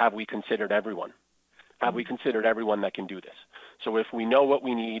there is, have we considered everyone? Have we considered everyone that can do this? So if we know what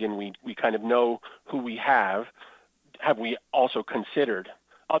we need and we kind of know who we have we also considered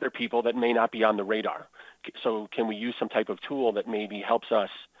other people that may not be on the radar? So can we use some type of tool that maybe helps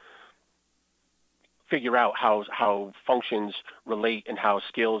us figure out how functions relate and how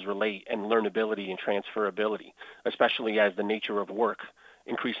skills relate, and learnability and transferability, especially as the nature of work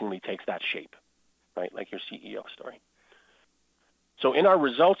increasingly takes that shape, right? Like your CEO story. So in our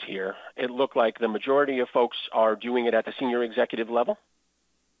results here, it looked like the majority of folks are doing it at the senior executive level.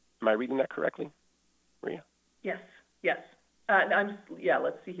 Am I reading that correctly, Maria? Yes.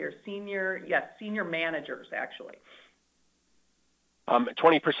 Let's see here. Senior managers, actually.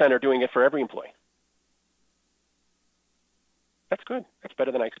 20% are doing it for every employee. That's good. That's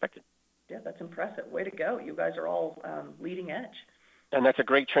better than I expected. Yeah, that's impressive. Way to go. You guys are all leading edge. And that's a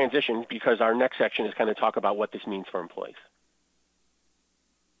great transition, because our next section is going to talk about what this means for employees.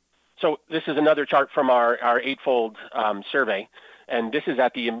 So this is another chart from our Eightfold survey, and this is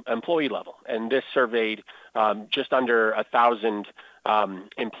at the employee level. And this surveyed just under 1,000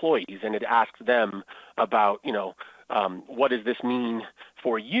 employees, and it asked them about, what does this mean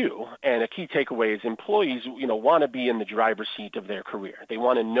for you? And a key takeaway is employees, want to be in the driver's seat of their career. They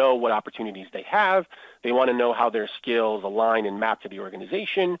want to know what opportunities they have. They want to know how their skills align and map to the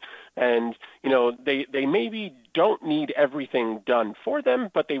organization. And, they maybe don't need everything done for them,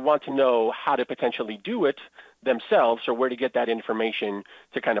 but they want to know how to potentially do it themselves, or where to get that information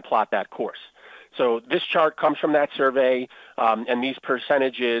to kind of plot that course. So this chart comes from that survey, and these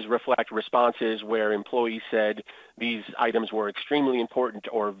percentages reflect responses where employees said these items were extremely important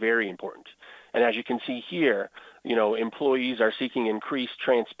or very important. And as you can see here, employees are seeking increased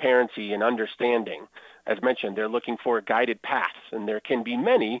transparency and understanding. As mentioned, they're looking for guided paths, and there can be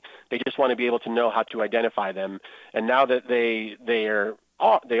many. They just want to be able to know how to identify them. And now that they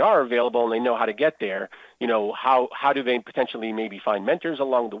are available and they know how to get there, how do they potentially maybe find mentors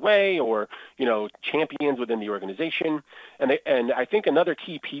along the way, or, champions within the organization? And I think another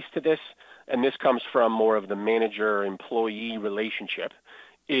key piece to this, and this comes from more of the manager-employee relationship,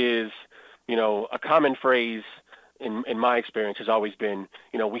 is, a common phrase in my experience has always been,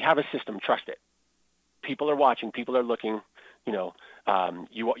 we have a system, trust it. People are watching, people are looking,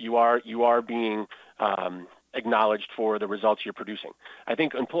 you are being acknowledged for the results you're producing. I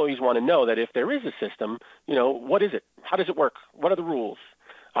think employees want to know that if there is a system, what is it? How does it work? What are the rules?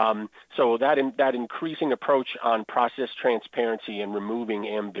 So that increasing approach on process transparency and removing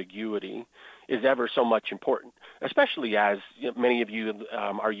ambiguity is ever so much important, especially as many of you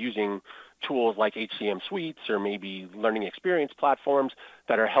are using tools like HCM suites or maybe learning experience platforms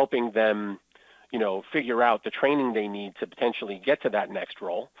that are helping them figure out the training they need to potentially get to that next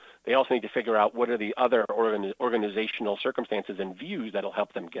role. They also need to figure out what are the other organizational circumstances and views that'll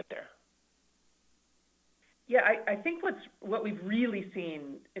help them get there. Yeah, I think what we've really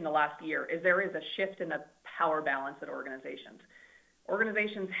seen in the last year is there is a shift in the power balance at organizations.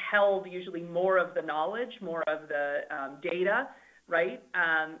 Organizations held usually more of the knowledge, more of the data, right?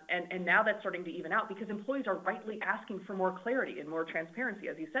 And now that's starting to even out, because employees are rightly asking for more clarity and more transparency,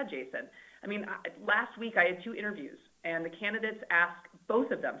 as you said, Jason. I mean, last week I had 2 interviews, and the candidates asked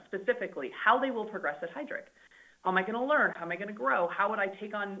both of them specifically how they will progress at Heidrick. How am I going to learn? How am I going to grow? How would I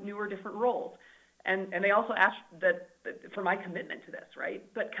take on newer, different roles? And they also asked that for my commitment to this, right?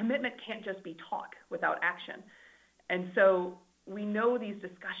 But commitment can't just be talk without action. And so we know these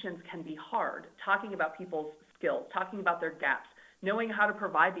discussions can be hard, talking about people's skills, talking about their gaps, knowing how to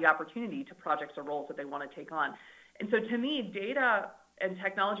provide the opportunity to projects or roles that they want to take on. And so to me, data and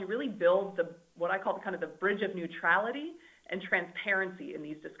technology really build what I call kind of the bridge of neutrality and transparency in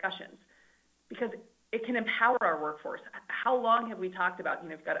these discussions, because it can empower our workforce. How long have we talked about,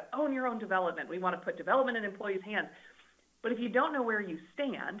 you've got to own your own development. We want to put development in employees' hands. But if you don't know where you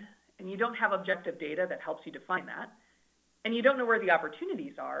stand and you don't have objective data that helps you define that, and you don't know where the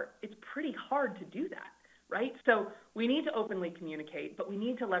opportunities are, it's pretty hard to do that, right? So we need to openly communicate, but we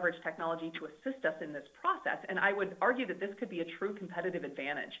need to leverage technology to assist us in this process. And I would argue that this could be a true competitive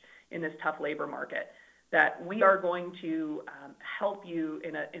advantage in this tough labor market, that we are going to help you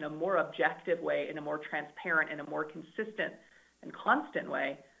in a more objective way, in a more transparent, in a more consistent and constant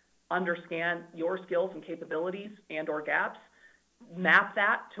way, understand your skills and capabilities and or gaps, map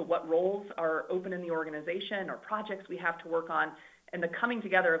that to what roles are open in the organization or projects we have to work on. And the coming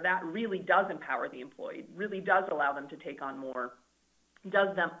together of that really does empower the employee, really does allow them to take on more,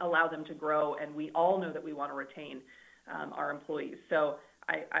 allow them to grow. And we all know that we want to retain our employees. So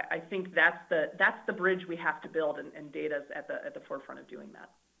I think that's the bridge we have to build, and data's at the forefront of doing that.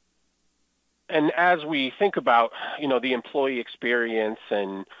 And as we think about, the employee experience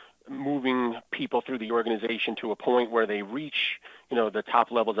and moving people through the organization to a point where they reach, the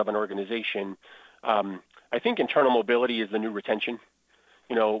top levels of an organization, I think internal mobility is the new retention.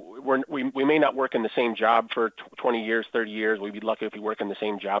 We may not work in the same job for 20 years, 30 years. We'd be lucky if we work in the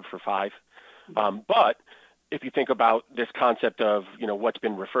same job for 5. But if you think about this concept of, what's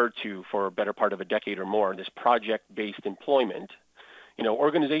been referred to for a better part of a decade or more, this project-based employment,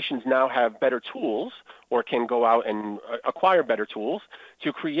 organizations now have better tools or can go out and acquire better tools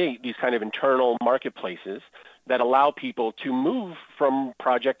to create these kind of internal marketplaces that allow people to move from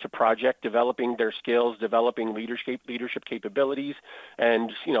project to project, developing their skills, developing leadership capabilities,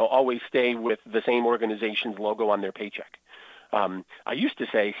 and, always stay with the same organization's logo on their paycheck. I used to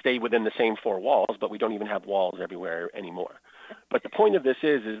say stay within the same 4 walls, but we don't even have walls everywhere anymore. But the point of this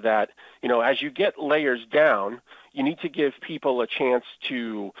is that, as you get layers down, you need to give people a chance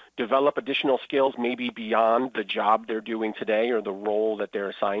to develop additional skills, maybe beyond the job they're doing today or the role that they're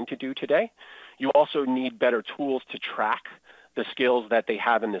assigned to do today. You also need better tools to track the skills that they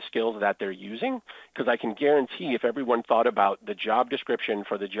have and the skills that they're using, because I can guarantee if everyone thought about the job description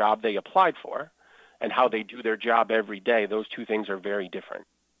for the job they applied for and how they do their job every day, those two things are very different,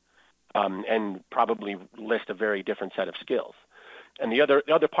 and probably list a very different set of skills. And the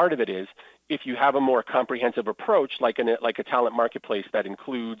other part of it is, if you have a more comprehensive approach, like a talent marketplace that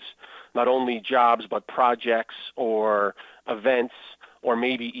includes not only jobs but projects or events or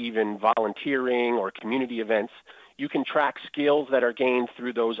maybe even volunteering or community events, you can track skills that are gained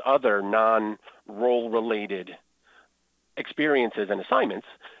through those other non-role related experiences and assignments,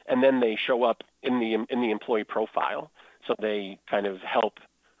 and then they show up in the employee profile, so they kind of help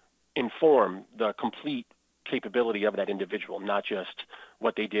inform the complete capability of that individual, not just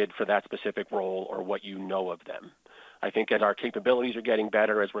what they did for that specific role or what you know of them. I think as our capabilities are getting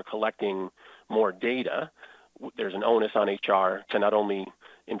better, as we're collecting more data, there's an onus on HR to not only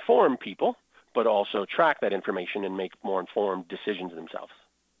inform people, but also track that information and make more informed decisions themselves.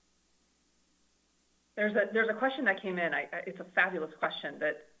 There's a question that came in. It's a fabulous question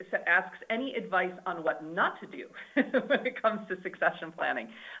that asks any advice on what not to do when it comes to succession planning.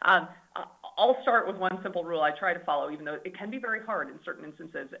 I'll start with one simple rule I try to follow, even though it can be very hard in certain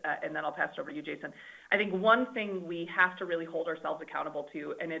instances, and then I'll pass it over to you, Jason. I think one thing we have to really hold ourselves accountable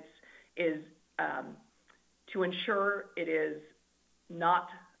to, and is to ensure it is not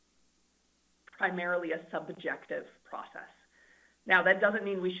primarily a subjective process. Now, that doesn't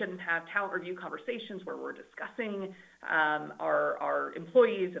mean we shouldn't have talent review conversations where we're discussing our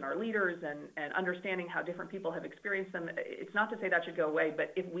employees and our leaders and understanding how different people have experienced them. It's not to say that should go away,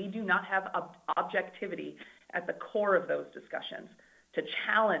 but if we do not have objectivity at the core of those discussions to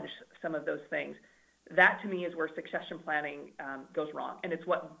challenge some of those things, that to me is where succession planning goes wrong, and it's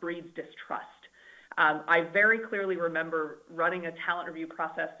what breeds distrust. I very clearly remember running a talent review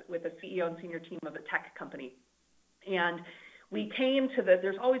process with the CEO and senior team of a tech company, and we came to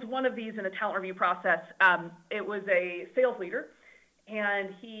there's always one of these in a talent review process. It was a sales leader, and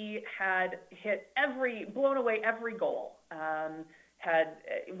he had blown away every goal, had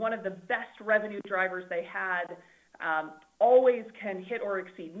one of the best revenue drivers they had, always can hit or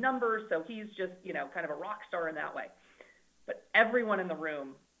exceed numbers, so he's just, kind of a rock star in that way. But everyone in the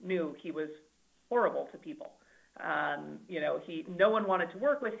room knew he was horrible to people. No one wanted to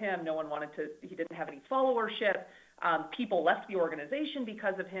work with him. He didn't have any followership. People left the organization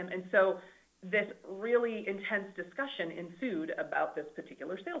because of him. And so this really intense discussion ensued about this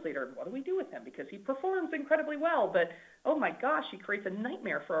particular sales leader. And what do we do with him? Because he performs incredibly well, but oh my gosh, he creates a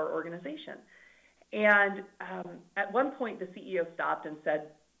nightmare for our organization. And at one point, the CEO stopped and said,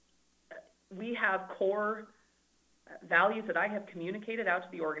 we have core values that I have communicated out to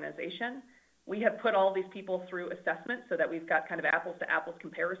the organization. We have put all these people through assessment so that we've got kind of apples to apples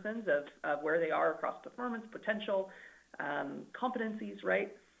comparisons of where they are across performance, potential, competencies,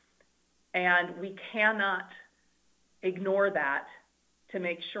 right? And we cannot ignore that to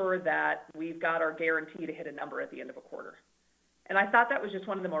make sure that we've got our guarantee to hit a number at the end of a quarter. And I thought that was just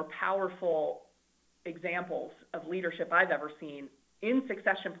one of the more powerful examples of leadership I've ever seen in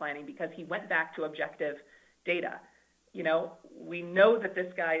succession planning, because he went back to objective data. We know that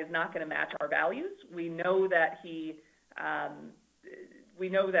this guy is not going to match our values. We know that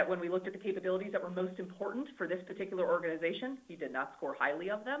when we looked at the capabilities that were most important for this particular organization, he did not score highly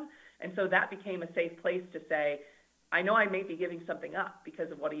of them. And so that became a safe place to say, I know I may be giving something up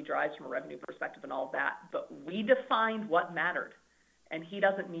because of what he drives from a revenue perspective and all of that, but we defined what mattered, and he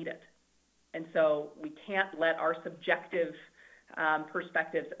doesn't need it. And so we can't let our subjective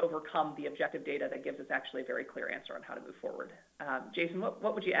perspectives overcome the objective data that gives us actually a very clear answer on how to move forward. Jason,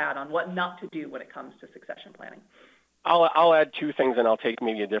 what would you add on what not to do when it comes to succession planning? I'll add two things, and I'll take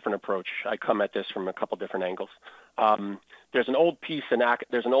maybe a different approach. I come at this from a couple different angles. There's an old piece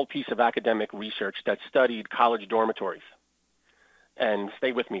of academic research that studied college dormitories. And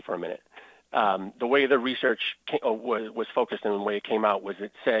stay with me for a minute. The way the research was focused and the way it came out was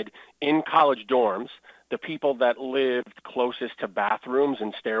it said in college dorms, the people that lived closest to bathrooms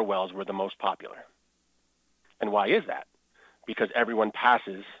and stairwells were the most popular. And why is that? Because everyone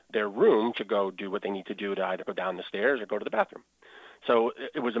passes their room to go do what they need to do to either go down the stairs or go to the bathroom. So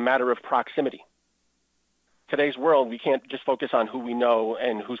it was a matter of proximity. Today's world, we can't just focus on who we know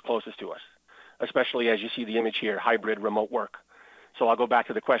and who's closest to us, especially as you see the image here, hybrid remote work. So I'll go back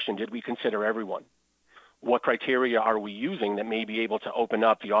to the question, did we consider everyone? What criteria are we using that may be able to open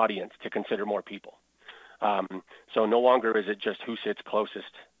up the audience to consider more people? So no longer is it just who sits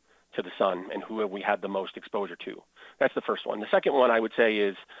closest to the sun and who have we had the most exposure to. That's the first one. The second one I would say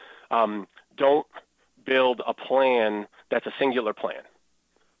is don't build a plan that's a singular plan.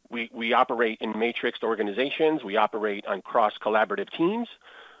 We operate in matrixed organizations. We operate on cross-collaborative teams.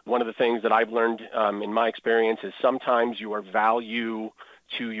 One of the things that I've learned in my experience is sometimes your value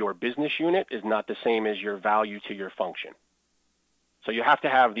to your business unit is not the same as your value to your function. So you have to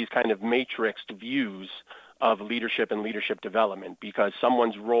have these kind of matrixed views of leadership and leadership development, because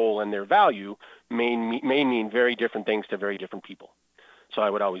someone's role and their value may mean very different things to very different people. So I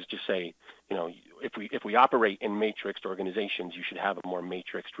would always just say, if we operate in matrixed organizations, you should have a more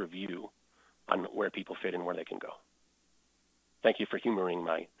matrixed review on where people fit and where they can go. Thank you for humoring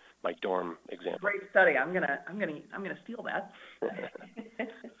my dorm example. Great study. I'm gonna steal that.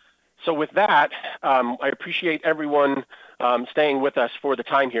 So with that, I appreciate everyone staying with us for the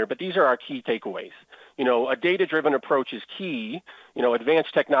time here, but these are our key takeaways. A data-driven approach is key.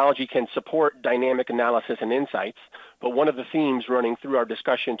 Advanced technology can support dynamic analysis and insights, but one of the themes running through our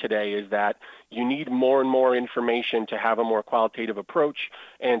discussion today is that you need more and more information to have a more qualitative approach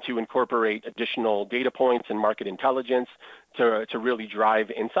and to incorporate additional data points and market intelligence to really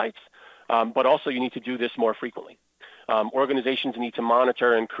drive insights. But also you need to do this more frequently. Organizations need to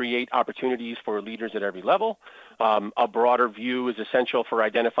monitor and create opportunities for leaders at every level. A broader view is essential for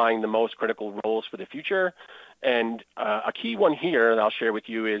identifying the most critical roles for the future. And a key one here that I'll share with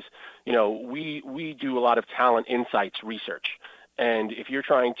you is, we do a lot of talent insights research. And if you're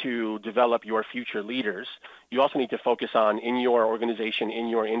trying to develop your future leaders, you also need to focus on, in your organization, in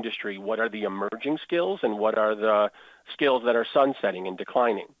your industry, what are the emerging skills and what are the skills that are sunsetting and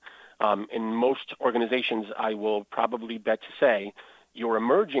declining. In most organizations, I will probably bet to say your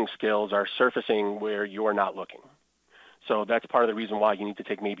emerging skills are surfacing where you're not looking. So that's part of the reason why you need to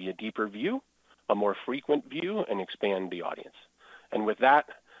take maybe a deeper view, a more frequent view, and expand the audience. And with that,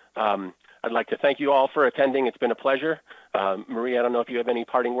 I'd like to thank you all for attending. It's been a pleasure. Maria, I don't know if you have any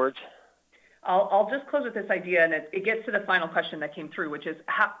parting words. I'll just close with this idea, and it gets to the final question that came through, which is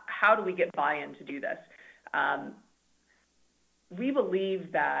how do we get buy-in to do this? We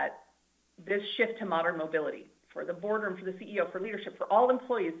believe that this shift to modern mobility for the boardroom, for the CEO, for leadership, for all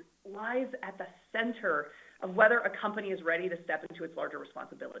employees lies at the center of whether a company is ready to step into its larger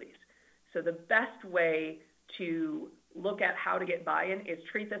responsibilities. So the best way to look at how to get buy-in is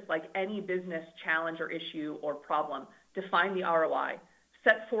treat this like any business challenge or issue or problem. Define the ROI.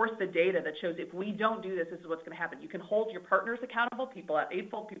 set forth the data that shows if we don't do this, this is what's going to happen. You can hold your partners accountable, people at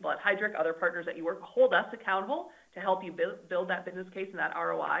Eightfold, people at Heidrick, other partners that you work with, hold us accountable to help you build that business case and that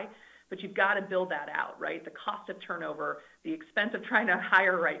ROI. But you've got to build that out, right? The cost of turnover, the expense of trying to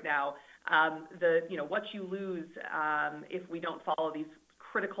hire right now, what you lose if we don't follow these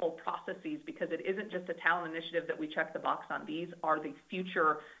critical processes, because it isn't just a talent initiative that we check the box on. These are the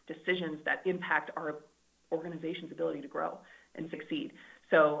future decisions that impact our organization's ability to grow and succeed.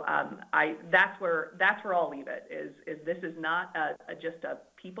 So that's where I'll leave it. Is this is not just a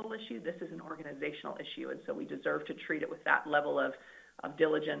people issue. This is an organizational issue, and so we deserve to treat it with that level of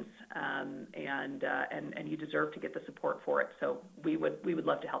diligence, and you deserve to get the support for it. So we would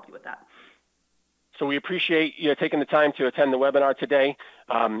love to help you with that. So we appreciate you taking the time to attend the webinar today.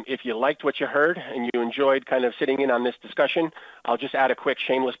 If you liked what you heard and you enjoyed kind of sitting in on this discussion, I'll just add a quick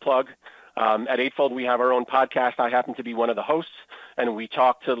shameless plug. At Eightfold, we have our own podcast. I happen to be one of the hosts, and we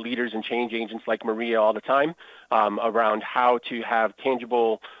talk to leaders and change agents like Maria all the time around how to have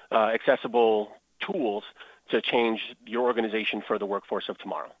tangible, accessible tools to change your organization for the workforce of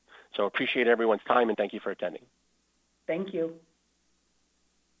tomorrow. So appreciate everyone's time, and thank you for attending. Thank you.